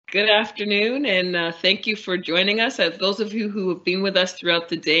Good afternoon, and thank you for joining us. Those of you who have been with us throughout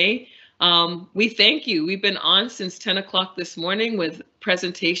the day, we thank you. We've been on since 10 o'clock this morning with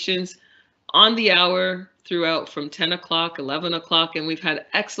presentations on the hour throughout from 10 o'clock, 11 o'clock, and we've had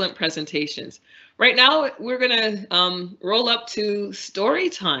excellent presentations. Right now, we're going to roll up to story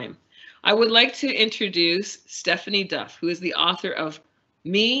time. I would like to introduce Stephanie Duff, who is the author of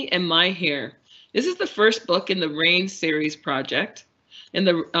Me and My Hair. This is the first book in the RAIN series project, in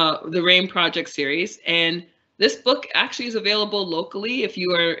the RAIN project series, and this book actually is available locally. If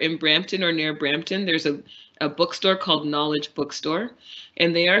you are in Brampton or near Brampton, there's a bookstore called Knowledge Bookstore,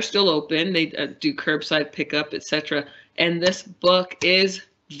 and they are still open. They do curbside pickup, etc. And this book is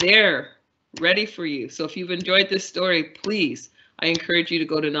there, ready for you. So if you've enjoyed this story, please, I encourage you to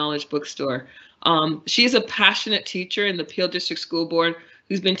go to Knowledge Bookstore. She's a passionate teacher in the Peel District School Board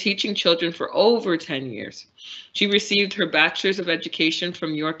who's been teaching children for over 10 years. She received her Bachelor's of Education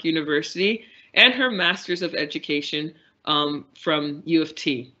from York University and her Master's of Education from U of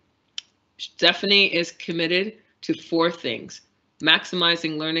T. Stephanie is committed to 4 things: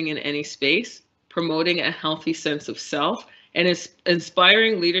 maximizing learning in any space, promoting a healthy sense of self, and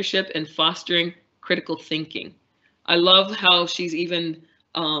inspiring leadership and fostering critical thinking. I love how she's even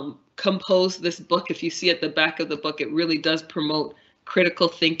composed this book. If you see at the back of the book, it really does promote critical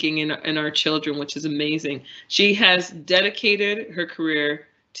thinking in our children, which is amazing. She has dedicated her career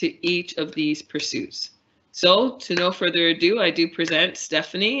to each of these pursuits. So, to no further ado, I do present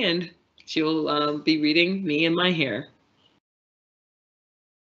Stephanie, and she'll be reading Me and My Hair.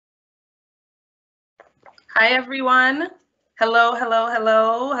 Hi, everyone. Hello, hello,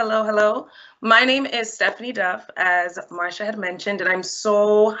 hello, hello, hello. My name is Stephanie Duff, as Marcia had mentioned, and I'm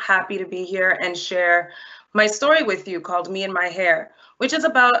so happy to be here and share my story with you called Me and My Hair, which is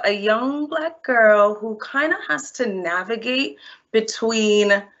about a young Black girl who kind of has to navigate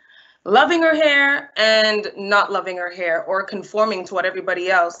between loving her hair and not loving her hair, or conforming to what everybody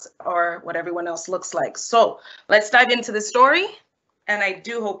else or what everyone else looks like. So let's dive into the story, and I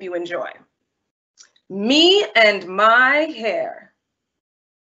do hope you enjoy. Me and My Hair.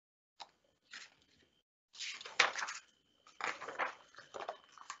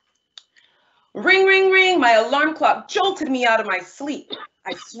 Ring, ring, ring, my alarm clock jolted me out of my sleep.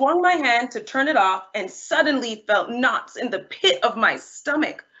 I swung my hand to turn it off and suddenly felt knots in the pit of my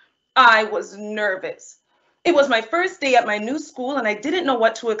stomach. I was nervous. It was my first day at my new school and I didn't know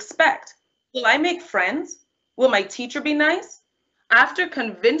what to expect. Will I make friends? Will my teacher be nice? After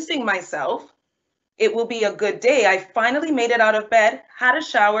convincing myself it will be a good day, I finally made it out of bed, had a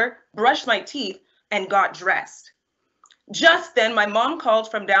shower, brushed my teeth, and got dressed. Just then, my mom called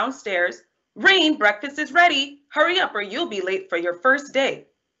from downstairs. "Rain, breakfast is ready. Hurry up or you'll be late for your first day."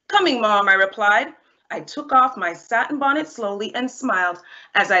 "Coming, Mom," I replied. I took off my satin bonnet slowly and smiled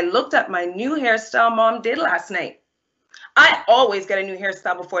as I looked at my new hairstyle Mom did last night. I always get a new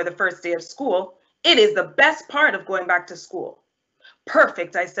hairstyle before the first day of school. It is the best part of going back to school.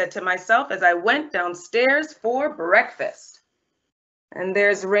 Perfect, I said to myself as I went downstairs for breakfast. And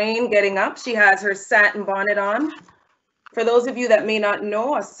there's Rain getting up. She has her satin bonnet on. For those of you that may not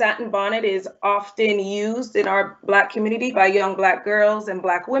know, a satin bonnet is often used in our Black community by young Black girls and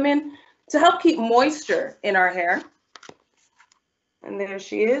Black women to help keep moisture in our hair. And there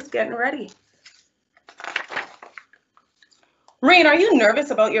she is getting ready. "Rain, are you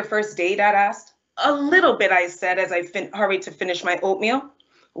nervous about your first day?" Dad asked. "A little bit," I said as I hurried to finish my oatmeal.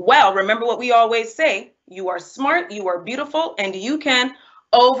 "Well, remember what we always say. You are smart, you are beautiful, and you can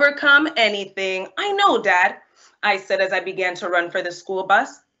overcome anything." "I know, Dad," I said as I began to run for the school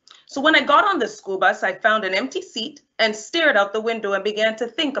bus. So when I got on the school bus, I found an empty seat and stared out the window and began to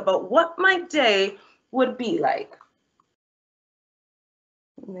think about what my day would be like.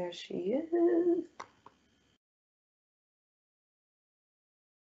 And there she is.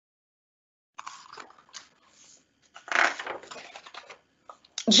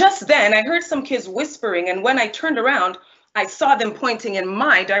 Just then, I heard some kids whispering, and when I turned around, I saw them pointing in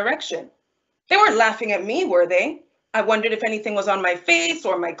my direction. They weren't laughing at me, were they? I wondered if anything was on my face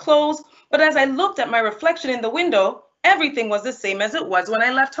or my clothes, but as I looked at my reflection in the window, everything was the same as it was when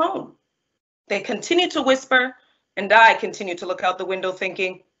I left home. They continued to whisper, and I continued to look out the window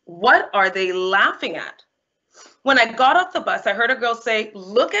thinking, what are they laughing at? When I got off the bus, I heard a girl say,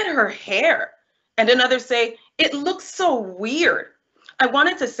 "Look at her hair," and another say, "It looks so weird." I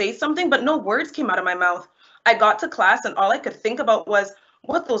wanted to say something, but no words came out of my mouth. I got to class and all I could think about was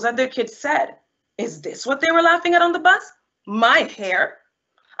what those other kids said. Is this what they were laughing at on the bus? My hair?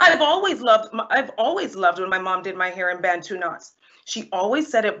 I've always loved when my mom did my hair in Bantu knots. She always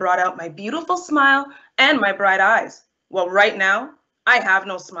said it brought out my beautiful smile and my bright eyes. Well, right now, I have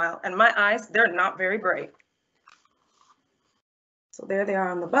no smile, and my eyes, they're not very bright. So there they are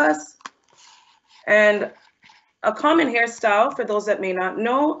on the bus. And a common hairstyle, for those that may not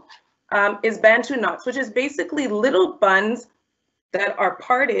know, is Bantu knots, which is basically little buns that are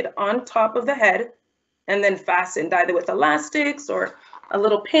parted on top of the head and then fastened either with elastics or a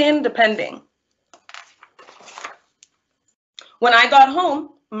little pin, depending. When I got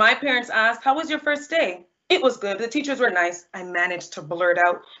home, my parents asked, "How was your first day?" "It was good. The teachers were nice," I managed to blurt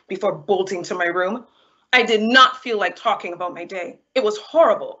out before bolting to my room. I did not feel like talking about my day. It was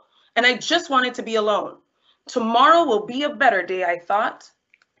horrible, and I just wanted to be alone. Tomorrow will be a better day, I thought.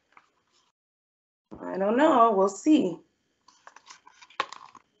 I don't know. We'll see.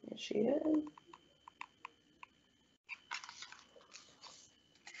 There she is.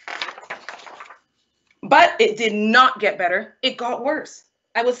 But it did not get better. It got worse.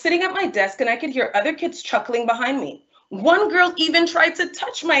 I was sitting at my desk and I could hear other kids chuckling behind me. One girl even tried to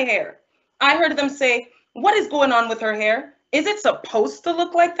touch my hair. I heard them say, "What is going on with her hair? Is it supposed to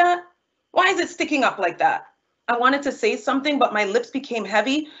look like that? Why is it sticking up like that?" I wanted to say something, but my lips became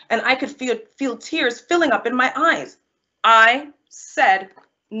heavy and I could feel tears filling up in my eyes. I said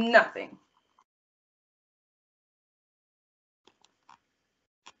nothing.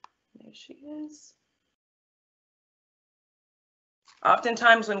 There she is.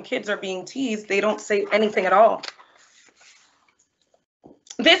 Oftentimes when kids are being teased, they don't say anything at all.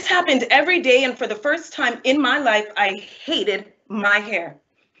 This happened every day, and for the first time in my life, I hated my hair.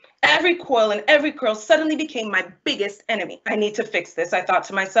 Every coil and every curl suddenly became my biggest enemy. I need to fix this, I thought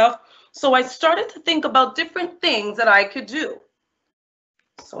to myself. So I started to think about different things that I could do.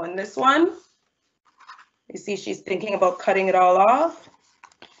 So in this one, you see she's thinking about cutting it all off.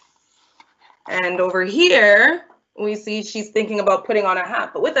 And over here, we see she's thinking about putting on a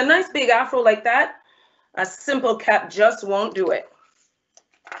hat. But with a nice big afro like that, a simple cap just won't do it.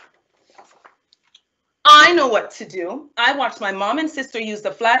 I know what to do. I watched my mom and sister use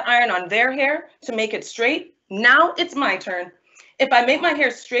the flat iron on their hair to make it straight. Now it's my turn. If I make my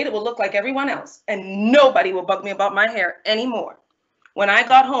hair straight, it will look like everyone else, and nobody will bug me about my hair anymore. When I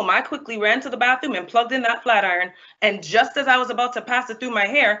got home, I quickly ran to the bathroom and plugged in that flat iron, and just as I was about to pass it through my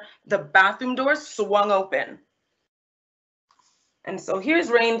hair, the bathroom door swung open. And so here's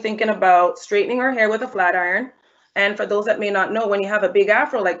Rain thinking about straightening her hair with a flat iron. And for those that may not know, when you have a big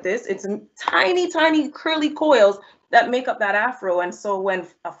afro like this, it's tiny, tiny curly coils that make up that afro. And so when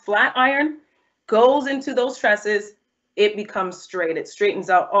a flat iron goes into those tresses, it becomes straight. It straightens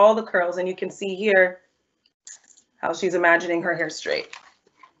out all the curls. And you can see here how she's imagining her hair straight.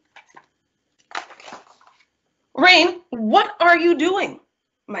 "Rain, what are you doing?"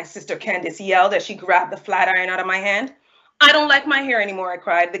 my sister Candace yelled as she grabbed the flat iron out of my hand. "I don't like my hair anymore," I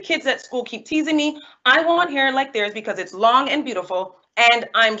cried. "The kids at school keep teasing me. I want hair like theirs because it's long and beautiful, and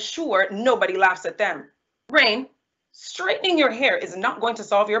I'm sure nobody laughs at them." "Rain, straightening your hair is not going to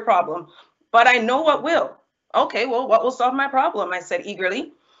solve your problem, but I know what will." "Okay, well, what will solve my problem?" I said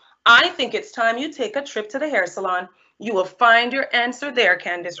eagerly. "I think it's time you take a trip to the hair salon. You will find your answer there,"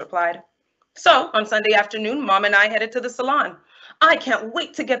 Candace replied. So on Sunday afternoon, Mom and I headed to the salon. "I can't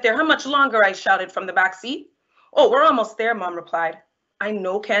wait to get there. How much longer?" I shouted from the back seat. "Oh, we're almost there," Mom replied. I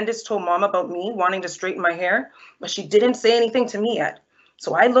know Candace told Mom about me wanting to straighten my hair, but she didn't say anything to me yet.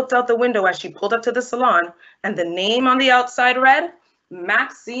 So I looked out the window as she pulled up to the salon, and the name on the outside read,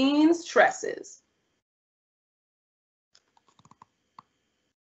 Maxine's Tresses.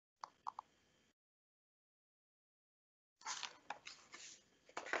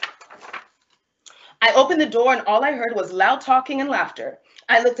 I opened the door and all I heard was loud talking and laughter.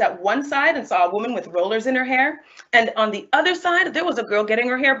 I looked at one side and saw a woman with rollers in her hair, and on the other side, there was a girl getting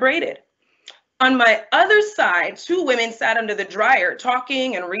her hair braided. On my other side, two women sat under the dryer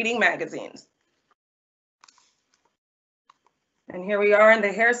talking and reading magazines. And here we are in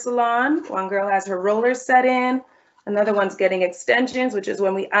the hair salon. One girl has her rollers set in. Another one's getting extensions, which is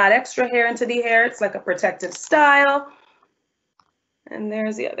when we add extra hair into the hair. It's like a protective style. And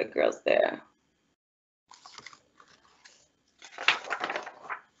there's the other girls there.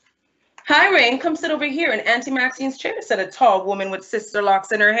 "Hi, Rain, come sit over here in Auntie Maxine's chair," said a tall woman with sister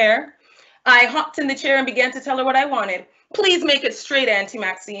locks in her hair. I hopped in the chair and began to tell her what I wanted. "Please make it straight, Auntie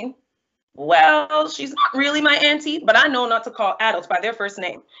Maxine." Well, she's not really my auntie, but I know not to call adults by their first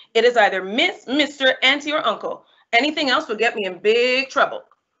name. It is either Miss, Mr., Auntie, or Uncle. Anything else would get me in big trouble.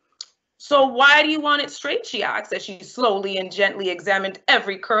 "So why do you want it straight?" she asked as she slowly and gently examined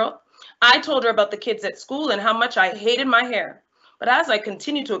every curl. I told her about the kids at school and how much I hated my hair. But as I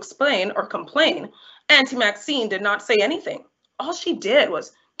continued to explain or complain, Auntie Maxine did not say anything. All she did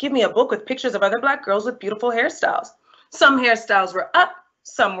was give me a book with pictures of other Black girls with beautiful hairstyles. Some hairstyles were up,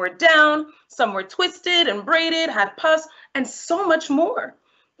 some were down, some were twisted and braided, had puffs, and so much more.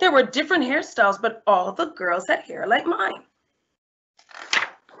 There were different hairstyles, but all the girls had hair like mine.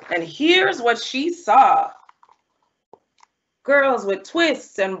 And here's what she saw. Girls with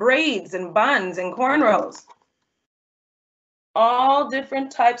twists and braids and buns and cornrows. All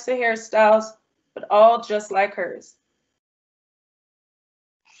different types of hairstyles, but all just like hers.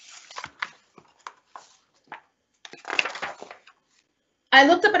 I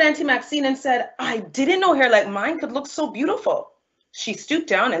looked up at Auntie Maxine and said, I didn't know hair like mine could look so beautiful. She stooped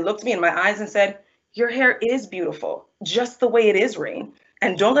down and looked me in my eyes and said, your hair is beautiful, just the way it is, Rain.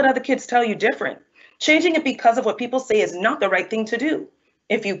 And don't let other kids tell you different. Changing it because of what people say is not the right thing to do.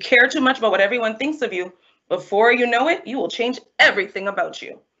 If you care too much about what everyone thinks of you, before you know it, you will change everything about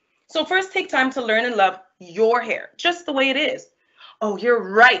you. So first take time to learn and love your hair, just the way it is. Oh, you're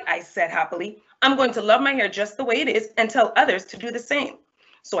right, I said happily. I'm going to love my hair just the way it is and tell others to do the same.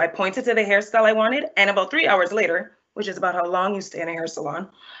 So I pointed to the hairstyle I wanted, and about 3 hours later, which is about how long you stay in a hair salon,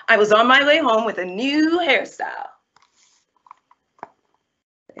 I was on my way home with a new hairstyle.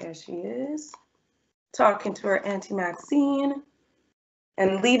 There she is, talking to her Auntie Maxine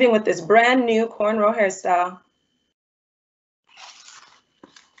and leaving with this brand new cornrow hairstyle.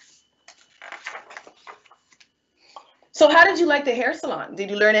 So how did you like the hair salon? Did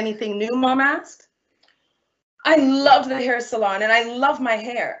you learn anything new, Mom asked? I loved the hair salon and I love my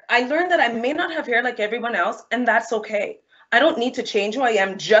hair. I learned that I may not have hair like everyone else, and that's okay. I don't need to change who I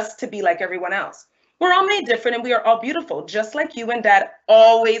am just to be like everyone else. We're all made different and we are all beautiful, just like you and Dad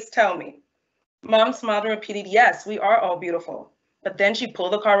always tell me. Mom smiled and repeated, yes, we are all beautiful. But then she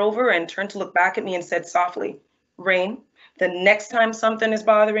pulled the car over and turned to look back at me and said softly, Rain, the next time something is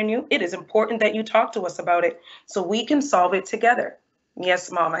bothering you, it is important that you talk to us about it so we can solve it together.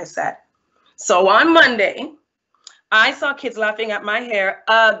 Yes, Mom, I said. So on Monday, I saw kids laughing at my hair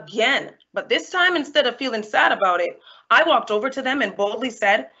again, but this time, instead of feeling sad about it, I walked over to them and boldly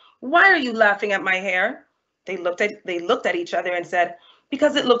said, why are you laughing at my hair? They looked at each other and said,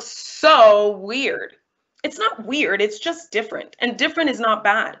 because it looks so weird. It's not weird, it's just different, and different is not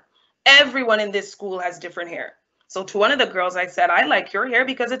bad. Everyone in this school has different hair. So to one of the girls, I said, I like your hair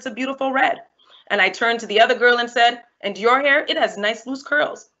because it's a beautiful red. And I turned to the other girl and said, and your hair, it has nice loose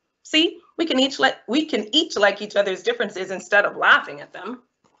curls. See, we can each like each other's differences instead of laughing at them.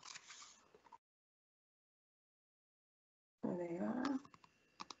 There they are.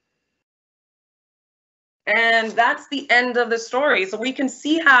 And that's the end of the story. So we can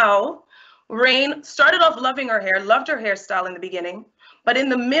see how Rain started off loving her hair, loved her hairstyle in the beginning, but in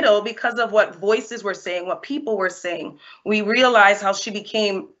the middle, because of what voices were saying, what people were saying, we realized how she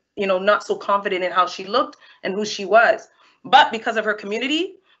became, not so confident in how she looked and who she was. But because of her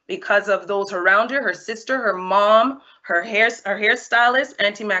community, because of those around her, her sister, her mom, her hairstylist,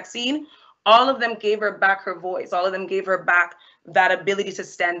 Auntie Maxine, all of them gave her back her voice. All of them gave her back that ability to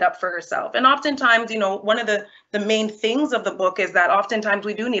stand up for herself. And oftentimes, one of the main things of the book is that oftentimes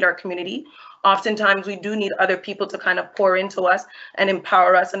we do need our community. Oftentimes we do need other people to kind of pour into us and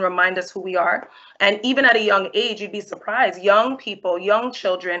empower us and remind us who we are. And even at a young age, you'd be surprised. Young people, young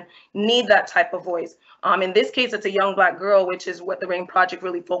children need that type of voice. In this case, it's a young Black girl, which is what the RAIN Project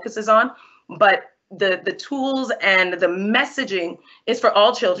really focuses on. But the tools and the messaging is for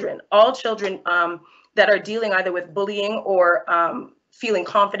all children that are dealing either with bullying or feeling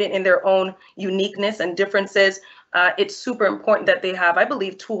confident in their own uniqueness and differences. It's super important that they have, I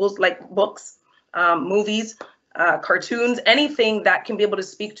believe, tools like books, movies, cartoons, anything that can be able to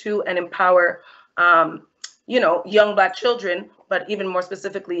speak to and empower, young Black children, but even more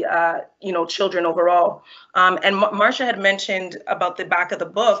specifically, children overall. And Marcia had mentioned about the back of the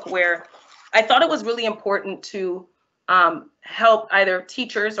book, where I thought it was really important to help either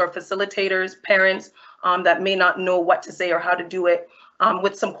teachers or facilitators, parents that may not know what to say or how to do it,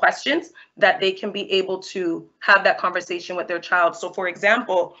 with some questions that they can be able to have that conversation with their child. So for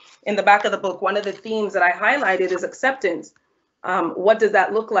example, in the back of the book, one of the themes that I highlighted is acceptance. What does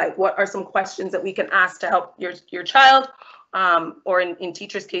that look like? What are some questions that we can ask to help your child, or in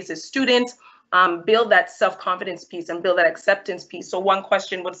teachers' cases, students, build that self-confidence piece and build that acceptance piece? So one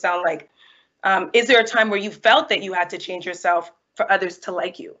question would sound like, is there a time where you felt that you had to change yourself for others to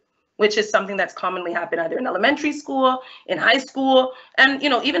like you? Which is something that's commonly happened either in elementary school, in high school, and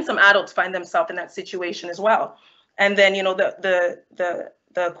even some adults find themselves in that situation as well. And then the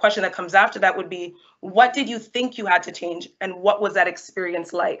question that comes after that would be, what did you think you had to change, and what was that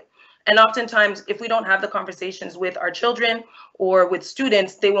experience like? And oftentimes, if we don't have the conversations with our children or with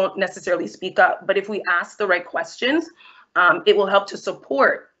students, they won't necessarily speak up. But if we ask the right questions, it will help to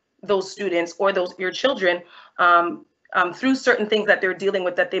support those students or your children through certain things that they're dealing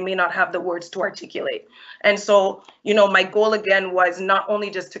with that they may not have the words to articulate. And so, you know, my goal again was not only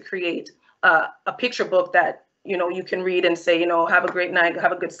just to create a picture book that, you know, you can read and say, you know, have a great night,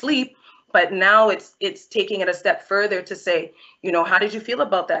 have a good sleep. But now it's taking it a step further to say, you know, how did you feel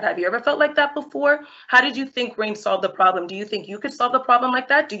about that? Have you ever felt like that before? How did you think rain solved the problem? Do you think you could solve the problem like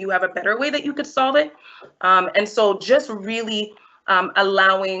that? Do you have a better way that you could solve it? And so just really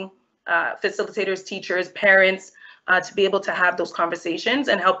allowing facilitators, teachers, parents to be able to have those conversations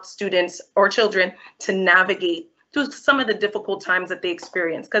and help students or children to navigate through some of the difficult times that they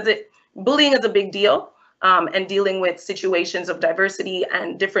experience. Because bullying is a big deal. And dealing with situations of diversity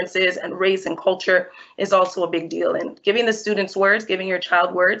and differences and race and culture is also a big deal. And giving the students words, giving your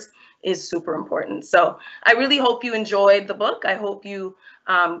child words is super important. So I really hope you enjoyed the book. I hope you,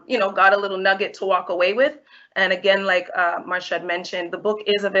 you know, got a little nugget to walk away with. And again, like Marsha had mentioned, the book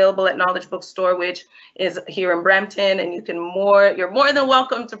is available at Knowledge Bookstore, which is here in Brampton. And you're more than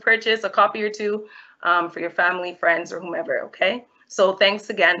welcome to purchase a copy or two for your family, friends, or whomever, okay? So thanks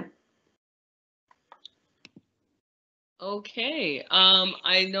again. Okay,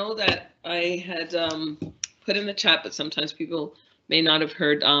 I know that I had put in the chat, but sometimes people may not have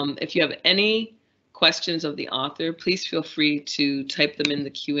heard. If you have any questions of the author, please feel free to type them in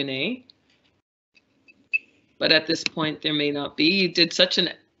the Q&A. But at this point, there may not be. You did such an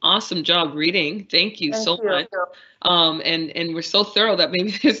awesome job reading. Thank you so much. And we're so thorough that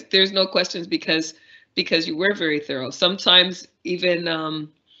maybe there's no questions because you were very thorough. Sometimes even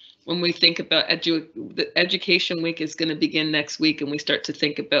when we think about the Education Week is going to begin next week, and we start to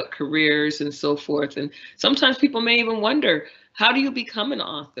think about careers and so forth. And sometimes people may even wonder, how do you become an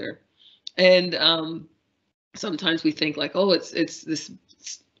author? And sometimes we think like, oh, it's this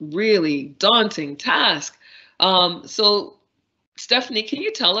really daunting task. So Stephanie, can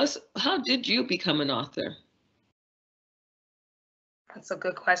you tell us, how did you become an author? That's a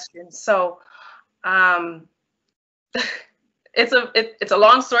good question. So it's a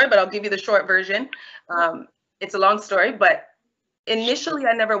long story, but I'll give you the short version. It's a long story, but initially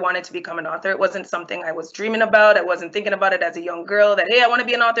I never wanted to become an author. It wasn't something I was dreaming about. I wasn't thinking about it as a young girl that, hey, I want to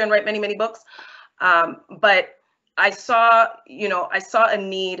be an author and write many, many books. But I saw a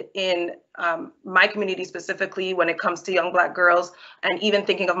need in my community specifically when it comes to young Black girls, and even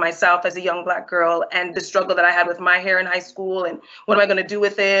thinking of myself as a young Black girl and the struggle that I had with my hair in high school and what am I going to do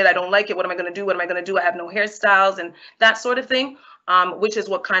with it? I don't like it. What am I going to do? What am I going to do? I have no hairstyles and that sort of thing, which is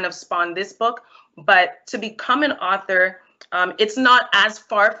what kind of spawned this book. But to become an author, it's not as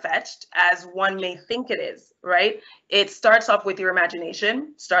far-fetched as one may think it is, right? It starts off with your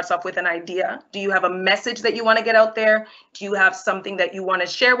imagination, starts off with an idea. Do you have a message that you want to get out there? Do you have something that you want to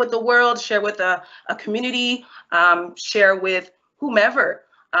share with the world, share with a community, share with whomever?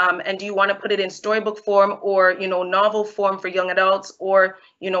 And do you want to put it in storybook form or, you know, novel form for young adults, or,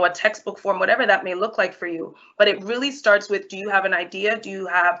 you know, a textbook form, whatever that may look like for you? But it really starts with, do you have an idea? Do you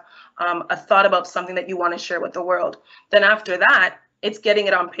have a thought about something that you want to share with the world? Then after that, it's getting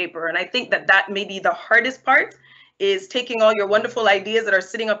it on paper. And I think that that may be the hardest part, is taking all your wonderful ideas that are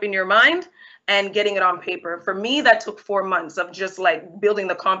sitting up in your mind and getting it on paper. For me, that took 4 months of just like building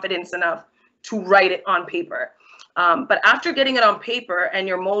the confidence enough to write it on paper. But after getting it on paper and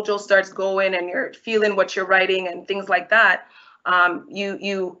your mojo starts going and you're feeling what you're writing and things like that,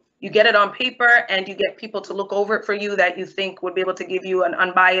 you get it on paper and you get people to look over it for you that you think would be able to give you an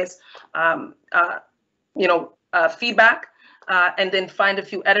unbiased, feedback. And then find a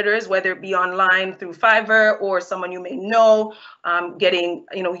few editors, whether it be online through Fiverr or someone you may know, getting,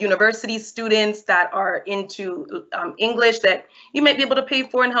 you know, university students that are into English that you might be able to pay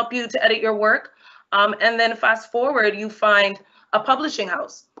for and help you to edit your work. And then fast forward, you find a publishing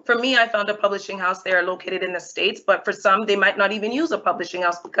house. For me, I found a publishing house. They are located in the States, but for some, they might not even use a publishing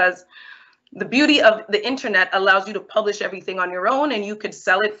house, because the beauty of the internet allows you to publish everything on your own, and you could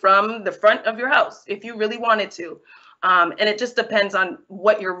sell it from the front of your house if you really wanted to. And it just depends on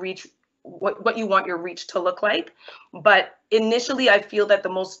what your reach, what you want your reach to look like. But initially, I feel that the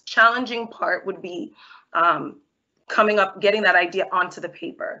most challenging part would be coming up, getting that idea onto the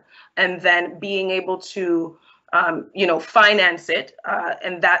paper, and then being able to, finance it.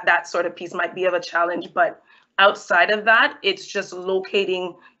 And that sort of piece might be of a challenge. But outside of that, it's just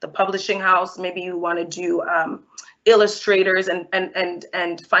locating the publishing house. Maybe you want to do illustrators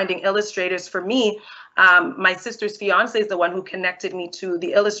and finding illustrators. For me, my sister's fiance is the one who connected me to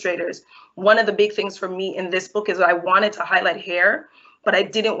the illustrators. One of the big things for me in this book is I wanted to highlight hair, but I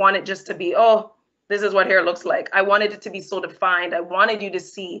didn't want it just to be, oh, this is what hair looks like. I wanted it to be so defined. I wanted you to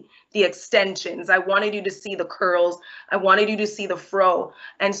see the extensions. I wanted you to see the curls. I wanted you to see the fro.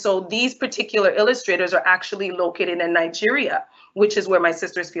 And so these particular illustrators are actually located in Nigeria, which is where my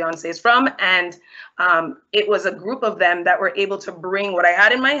sister's fiance is from. And it was a group of them that were able to bring what I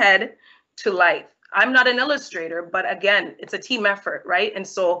had in my head to life. I'm not an illustrator, but again, it's a team effort, right? And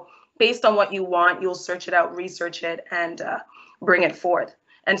so based on what you want, you'll search it out, research it, and bring it forth.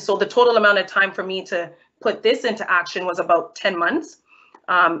 And so the total amount of time for me to put this into action was about 10 months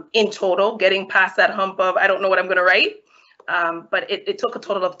in total, getting past that hump of, I don't know what I'm going to write. But it took a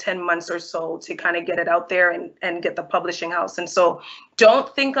total of 10 months or so to kind of get it out there and get the publishing house. And so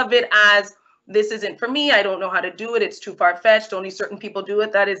don't think of it as, this isn't for me, I don't know how to do it, it's too far-fetched, only certain people do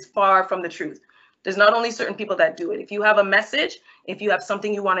it. That is far from the truth. There's not only certain people that do it. If you have a message, if you have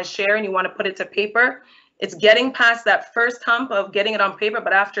something you want to share and you want to put it to paper, it's getting past that first hump of getting it on paper.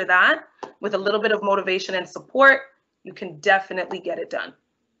 But after that, with a little bit of motivation and support, you can definitely get it done.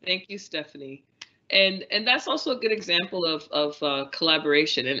 Thank you, Stephanie. And that's also a good example of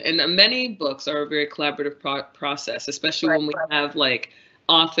collaboration. And many books are a very collaborative process, especially when we have like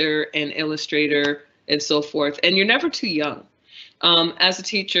author and illustrator and so forth. And you're never too young. As a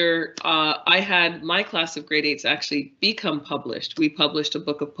teacher, I had my class of grade 8s actually become published. We published a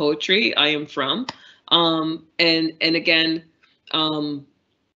book of poetry, I Am From. And again,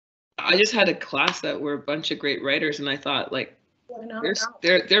 I just had a class that were a bunch of great writers, and I thought, like,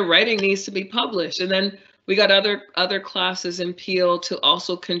 their writing needs to be published. And then we got other classes in Peel to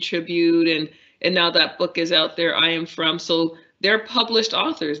also contribute, and now that book is out there, I Am From. So they're published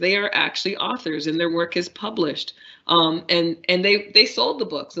authors. They are actually authors, and their work is published. And they sold the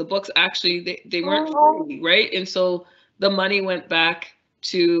books. The books actually they weren't free, right? And so the money went back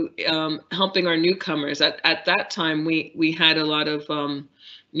to helping our newcomers. At that time, we had a lot of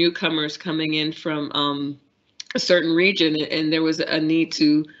newcomers coming in from a certain region, and there was a need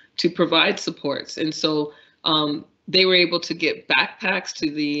to provide supports. And so they were able to get backpacks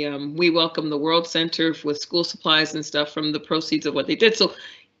to the We Welcome the World Center with school supplies and stuff from the proceeds of what they did. So,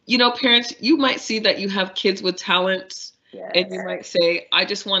 you know, parents, you might see that you have kids with talents, yes, and you might say, I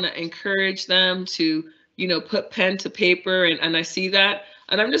just want to encourage them to, you know, put pen to paper. And I see that.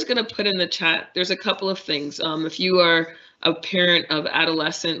 And I'm just going to put in the chat, there's a couple of things. If you are a parent of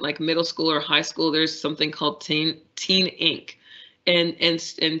adolescent, like middle school or high school, there's something called Teen Inc.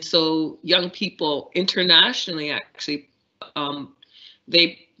 And so young people internationally, actually,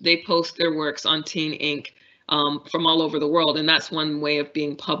 they post their works on Teen Inc. From all over the world. And that's one way of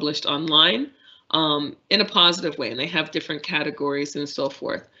being published online in a positive way. And they have different categories and so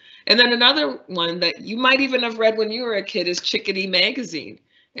forth. And then another one that you might even have read when you were a kid is Chickadee Magazine.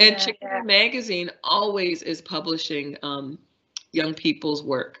 And Chickadee Magazine always is publishing young people's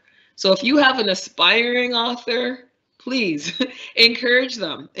work. So if you have an aspiring author, please encourage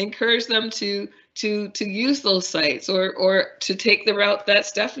them to use those sites or to take the route that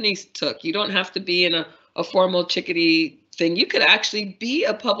Stephanie took. You don't have to be in a formal Chickadee thing. You could actually be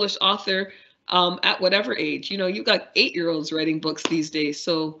a published author at whatever age. You know, you got 8-year-olds writing books these days.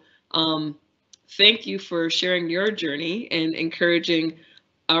 So thank you for sharing your journey and encouraging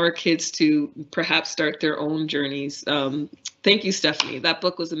our kids to perhaps start their own journeys. Thank you, Stephanie. That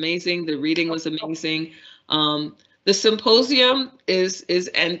book was amazing. The reading was amazing. The symposium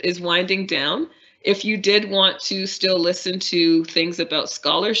is winding down. If you did want to still listen to things about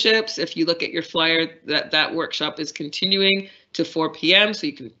scholarships, if you look at your flyer, that workshop is continuing to 4 p.m. So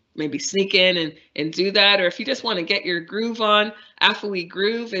you can maybe sneak in and do that. Or if you just want to get your groove on, Afui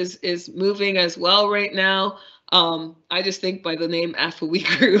Groove is moving as well right now. I just think by the name Afui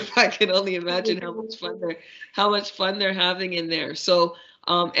Groove, I can only imagine how much fun they're having in there. So,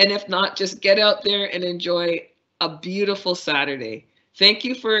 and if not, just get out there and enjoy a beautiful Saturday. Thank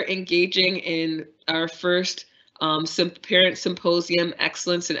you for engaging in our first Parent Symposium,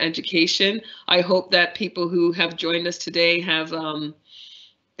 Excellence in Education. I hope that people who have joined us today have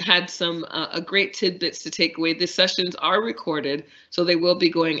had some a great tidbits to take away. The sessions are recorded, so they will be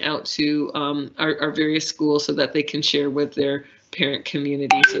going out to our various schools so that they can share with their parent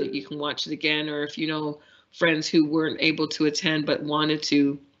community so that you can watch it again. Or if you know friends who weren't able to attend but wanted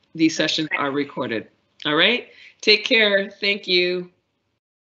to, these sessions are recorded. All right, take care. Thank you.